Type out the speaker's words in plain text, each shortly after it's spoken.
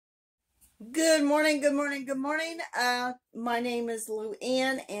Good morning, good morning, good morning. My name is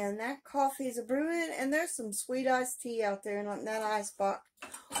LouAnn, and that coffee is a brewing, and there's some sweet iced tea out there in that ice box.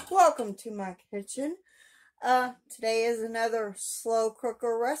 Welcome to my kitchen. Today is another slow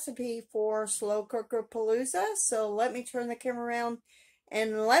cooker recipe for Slow Cooker Palooza. So let me turn the camera around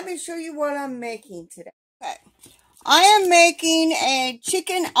and let me show you what I'm making today. Okay, I am making a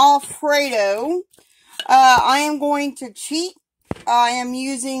chicken Alfredo. I am going to cheat. I am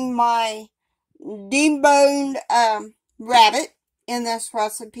using my deboned rabbit in this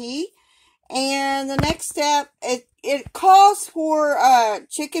recipe. And the next step, it calls for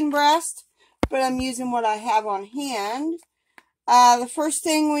chicken breast, but I'm using what I have on hand. The first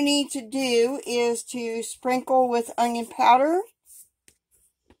thing we need to do is to sprinkle with onion powder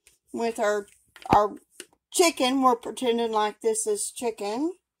with our chicken. We're pretending like this is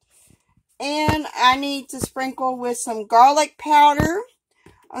chicken. And I need to sprinkle with some garlic powder.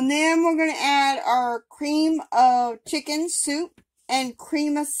 And then we're going to add our cream of chicken soup and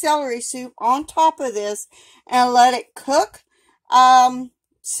cream of celery soup on top of this and let it cook.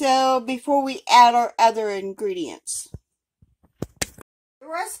 So before we add our other ingredients. The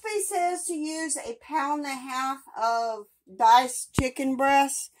recipe says to use 1.5 pounds of diced chicken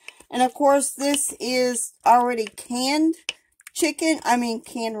breast. And of course this is already canned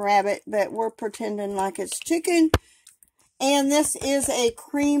canned rabbit, but we're pretending like it's chicken. And this is a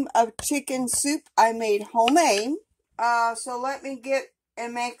cream of chicken soup I made homemade. So let me get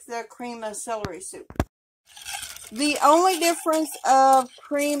and make the cream of celery soup. The only difference of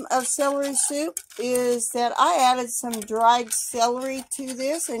cream of celery soup is that I added some dried celery to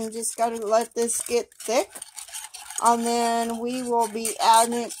this and just got to let this get thick. And then we will be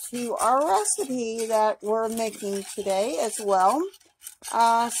adding it to our recipe that we're making today as well.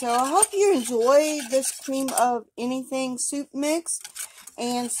 So I hope you enjoy this cream of anything soup mix,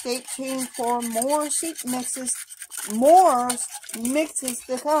 and stay tuned for more soup mixes, more mixes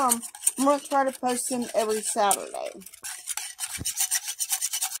to come. I'm going to try to post them every Saturday.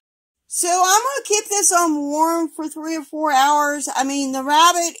 So I'm going to keep this on warm for 3 or 4 hours. I mean, the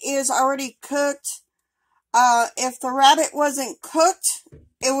rabbit is already cooked. If the rabbit wasn't cooked,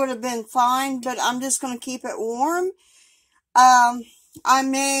 it would have been fine, but I'm just going to keep it warm. I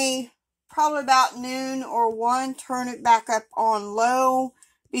may, probably about noon or 1, turn it back up on low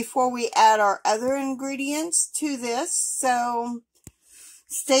before we add our other ingredients to this. So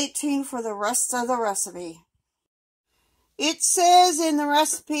stay tuned for the rest of the recipe. It says in the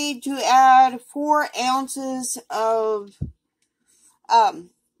recipe to add 4 ounces of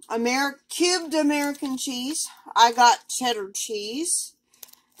cubed American cheese. I got cheddar cheese.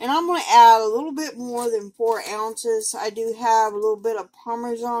 And I'm going to add a little bit more than 4 ounces. I do have a little bit of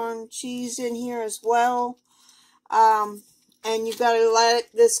Parmesan cheese in here as well. And you've got to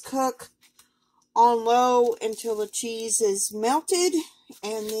let this cook on low until the cheese is melted.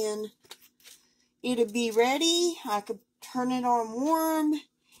 And then it'll be ready. I could turn it on warm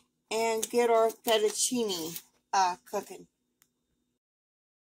and get our fettuccine cooking.